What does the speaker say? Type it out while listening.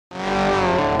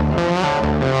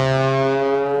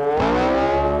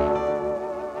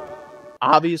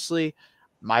obviously,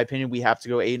 my opinion, we have to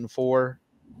go 8-4.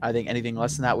 I think anything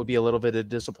less than that would be a little bit of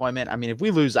disappointment. I mean, if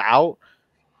we lose out,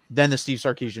 then the Steve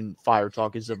Sarkisian fire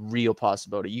talk is a real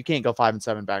possibility. You can't go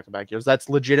 5-7 back-to-back years. That's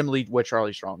legitimately what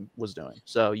Charlie Strong was doing.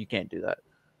 So you can't do that.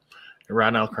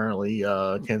 Right now, currently,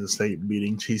 Kansas State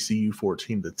beating TCU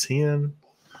 14-10.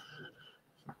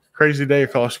 Crazy day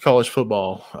of college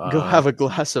football. Go have a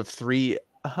glass of 3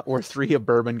 of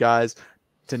bourbon, guys,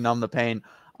 to numb the pain.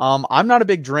 I'm not a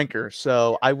big drinker,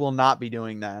 so I will not be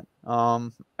doing that.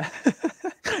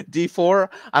 D4,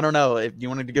 I don't know if you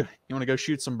want to go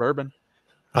shoot some bourbon.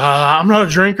 I'm not a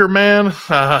drinker, man.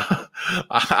 I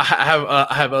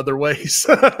have other ways.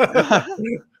 I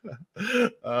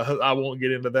won't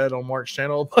get into that on Mark's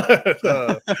channel, but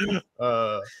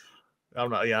I'm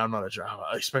not a drinker.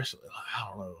 Especially, I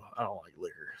don't know. I don't like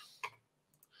liquor.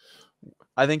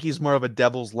 I think he's more of a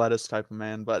devil's lettuce type of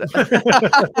man, but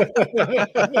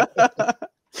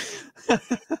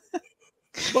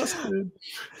Busted.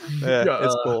 Yeah,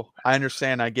 it's cool. I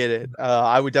understand. I get it.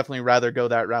 I would definitely rather go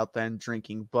that route than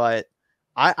drinking, but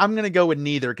I'm going to go with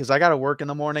neither because I got to work in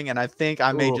the morning, and I think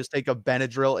I may just take a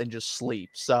Benadryl and just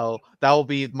sleep. So that will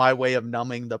be my way of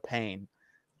numbing the pain.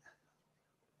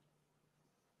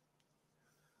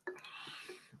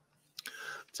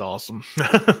 It's awesome.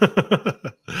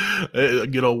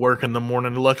 Good old work in the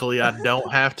morning. Luckily, I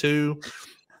don't have to.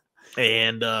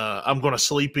 And I'm going to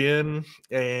sleep in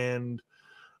and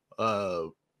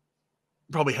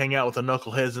probably hang out with the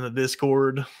knuckleheads in the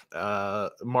Discord,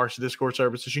 Mark's Discord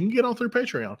services. You can get on through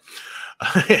Patreon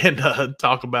and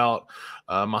talk about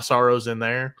my sorrows in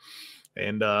there.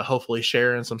 And hopefully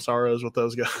sharing some sorrows with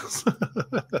those guys.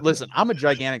 Listen, I'm a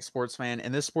gigantic sports fan,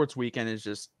 and this sports weekend is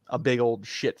just a big old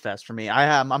shit fest for me.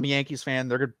 I'm a Yankees fan.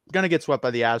 They're going to get swept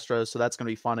by the Astros, so that's going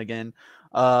to be fun again.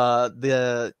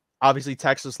 Obviously,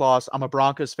 Texas lost. I'm a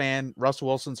Broncos fan. Russell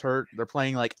Wilson's hurt. They're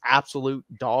playing like absolute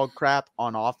dog crap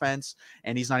on offense,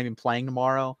 and he's not even playing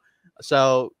tomorrow.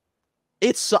 So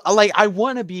it's like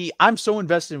I'm so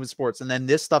invested with sports, and then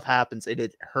this stuff happens.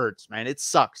 It hurts, man. It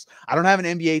sucks. I don't have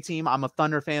an NBA team. I'm a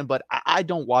Thunder fan, but I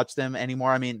don't watch them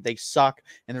anymore. I mean, they suck,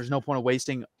 and there's no point of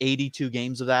wasting 82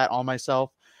 games of that on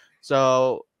myself.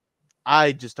 So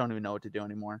I just don't even know what to do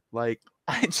anymore. Like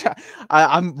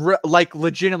I'm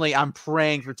legitimately, I'm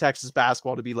praying for Texas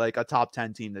basketball to be like a top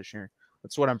 10 team this year.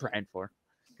 That's what I'm praying for.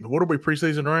 What are we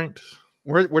preseason ranked?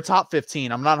 We're top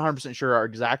 15. I'm not 100% sure our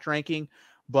exact ranking,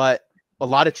 but a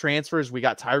lot of transfers. We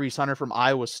got Tyrese Hunter from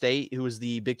Iowa State, who was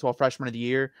the Big 12 Freshman of the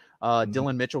Year.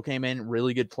 Dylan Mitchell came in,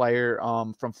 really good player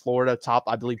from Florida, top,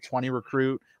 I believe, 20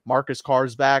 recruit. Marcus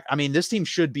Carr's back. I mean, this team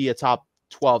should be a top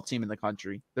 12 team in the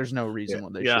country. There's no reason why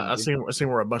they shouldn't be. I seen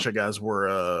where a bunch of guys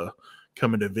were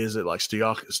coming to visit, like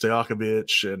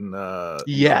Stojakovic and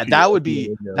that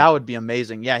would be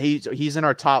amazing. Yeah, he's in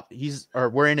our top.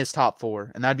 We're in his top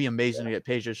 4, and that'd be amazing to get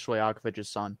Peja Stojakovic's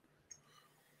son.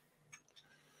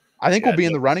 I think we'll be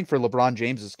in the running for LeBron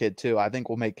James's kid too. I think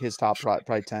we'll make his top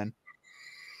probably 10.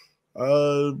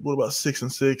 What about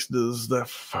 6-6? Does that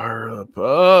fire up?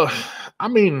 I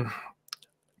mean,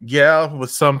 yeah,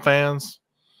 with some fans,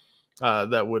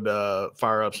 that would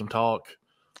fire up some talk.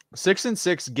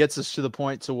 6-6 gets us to the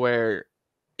point to where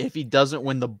if he doesn't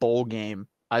win the bowl game,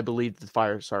 I believe the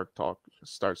fire Sark talk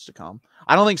starts to come.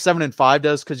 I don't think 7-5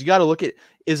 does, because you got to look at,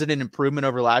 is it an improvement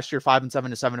over last year? 5-7 to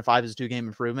 7-5 is a 2-game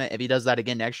improvement. If he does that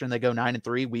again next year and they go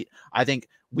 9-3, I think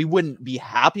we wouldn't be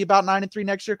happy about 9-3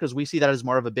 next year, because we see that as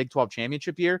more of a Big 12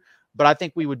 championship year. But I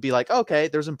think we would be like, okay,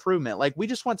 there's improvement. Like, we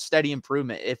just want steady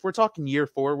improvement. If we're talking year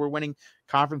 4, we're winning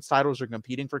conference titles or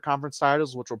competing for conference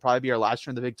titles, which will probably be our last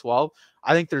year in the Big 12.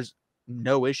 I think there's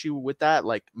no issue with that.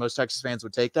 Like, most Texas fans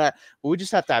would take that, but we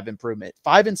just have to have improvement.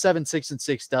 5-7,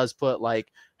 6-6 does put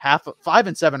like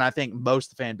 5-7. I think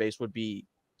most of the fan base would be,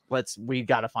 we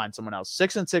got to find someone else.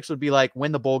 6-6 would be like,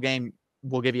 win the bowl game,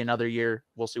 we'll give you another year,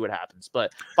 we'll see what happens.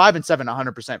 But 5-7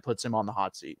 100% puts him on the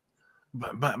hot seat.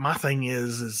 But my thing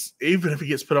is even if he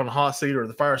gets put on the hot seat or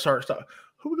the fire starts, who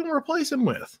are we going to replace him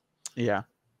with? Yeah,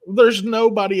 there's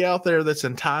nobody out there that's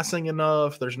enticing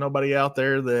enough. There's nobody out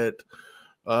there that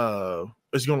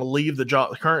is going to leave the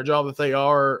current job that they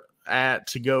are at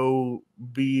to go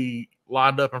be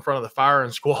lined up in front of the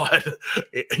firing squad,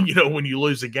 when you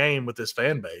lose a game with this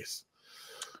fan base.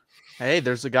 Hey,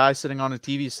 there's a guy sitting on a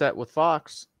TV set with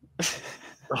Fox.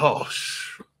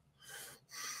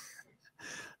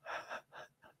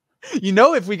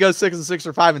 If we go 6-6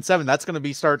 or 5-7, that's going to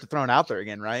be start to thrown out there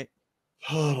again, right?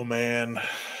 Oh man.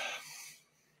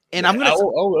 And I'm gonna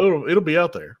it'll be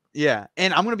out there. Yeah,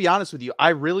 and I'm going to be honest with you. I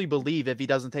really believe if he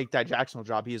doesn't take that Jacksonville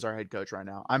job, he is our head coach right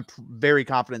now. I'm very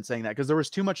confident saying that because there was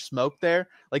too much smoke there.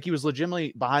 Like he was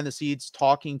legitimately behind the scenes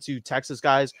talking to Texas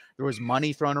guys. There was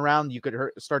money thrown around. You could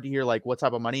start to hear like what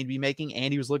type of money he'd be making,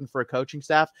 and he was looking for a coaching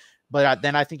staff. But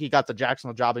then I think he got the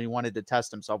Jacksonville job and he wanted to test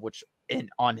himself, which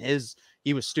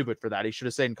he was stupid for that. He should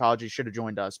have stayed in college. He should have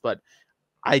joined us. But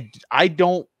I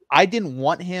didn't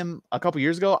want him a couple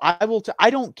years ago. I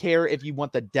don't care if you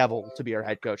want the devil to be our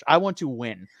head coach. I want to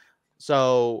win.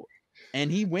 So,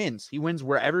 and he wins. He wins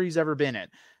wherever he's ever been in.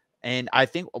 And I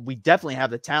think we definitely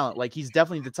have the talent. Like he's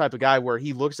definitely the type of guy where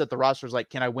he looks at the rosters like,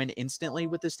 can I win instantly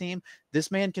with this team?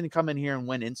 This man can come in here and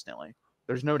win instantly.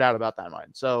 There's no doubt about that in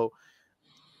mind. So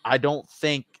I don't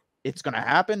think it's going to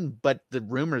happen, but the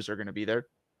rumors are going to be there.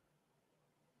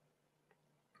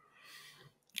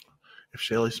 If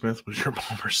Shelly Smith was your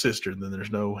mom or sister, then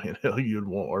there's no way in hell you'd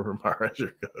want Urban Meyer as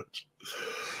your coach.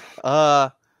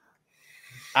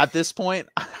 At this point,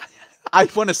 I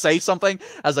want to say something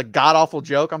as a god-awful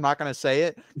joke. I'm not going to say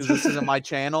it because this isn't my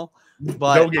channel.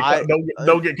 But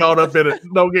don't get caught up in it.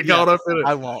 Don't get caught up in it.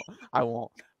 I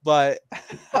won't. But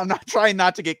I'm not trying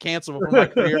not to get canceled before my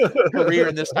career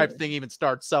in this type of thing even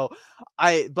starts. So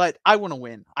I want to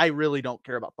win. I really don't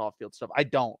care about the off-field stuff. I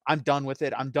don't. I'm done with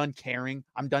it. I'm done caring.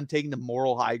 I'm done taking the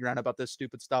moral high ground about this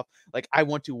stupid stuff. Like I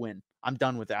want to win. I'm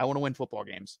done with it. I want to win football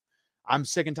games. I'm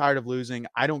sick and tired of losing.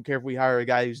 I don't care if we hire a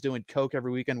guy who's doing coke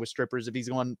every weekend with strippers. If he's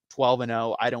going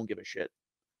 12-0, I don't give a shit.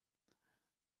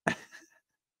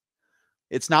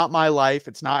 It's not my life.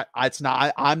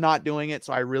 I'm not doing it.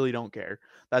 So I really don't care.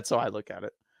 That's how I look at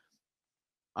it.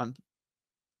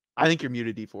 I think you're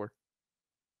muted, D4.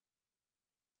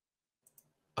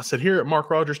 I said here at Mark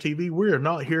Rogers TV, we are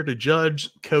not here to judge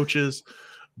coaches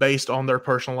based on their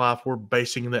personal life. We're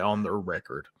basing it on their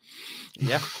record.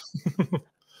 Yeah.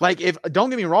 Like don't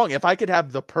get me wrong, if I could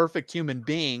have the perfect human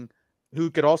being who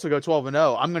could also go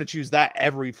 12-0, I'm going to choose that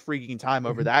every freaking time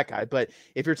over that guy. But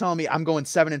if you're telling me I'm going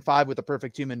 7-5 with a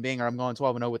perfect human being, or I'm going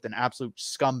 12-0 with an absolute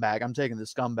scumbag, I'm taking the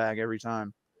scumbag every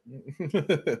time.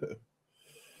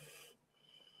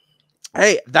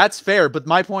 Hey, that's fair. But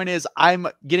my point is I'm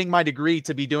getting my degree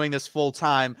to be doing this full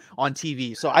time on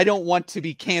TV. So I don't want to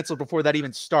be canceled before that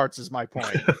even starts is my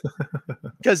point.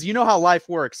 Because you know how life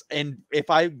works. And if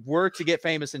I were to get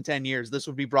famous in 10 years, this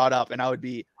would be brought up and I would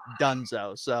be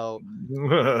donezo. So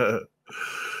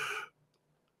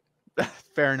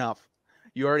fair enough.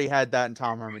 You already had that in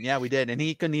Tom Herman. Yeah, we did. And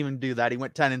he couldn't even do that. He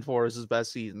went 10-4 as his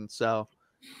best season. So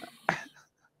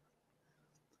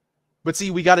but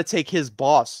see, we got to take his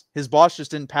boss. His boss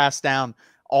just didn't pass down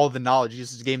all the knowledge. He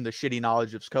just gave him the shitty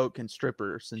knowledge of coke and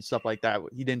strippers and stuff like that.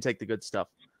 He didn't take the good stuff.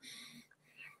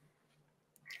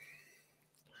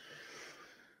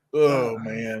 Oh,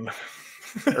 man.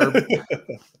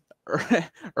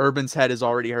 Urban's head is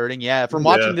already hurting. Yeah, from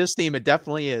watching this team, it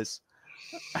definitely is.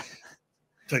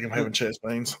 Take him having chest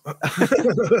pains.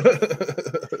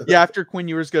 Yeah, after Quinn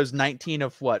Ewers goes 19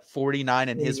 of 49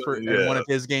 in his in one of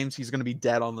his games, he's going to be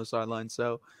dead on the sideline.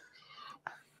 So,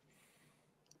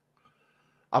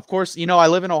 of course, you know, I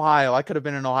live in Ohio. I could have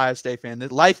been an Ohio State fan.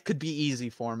 Life could be easy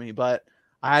for me, but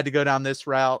I had to go down this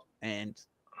route, and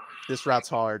this route's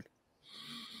hard.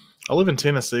 I live in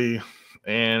Tennessee,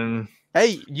 and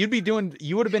hey, you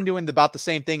would have been doing about the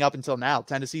same thing up until now.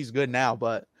 Tennessee's good now,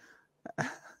 but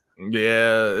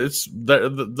yeah, it's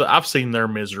I've seen their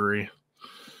misery.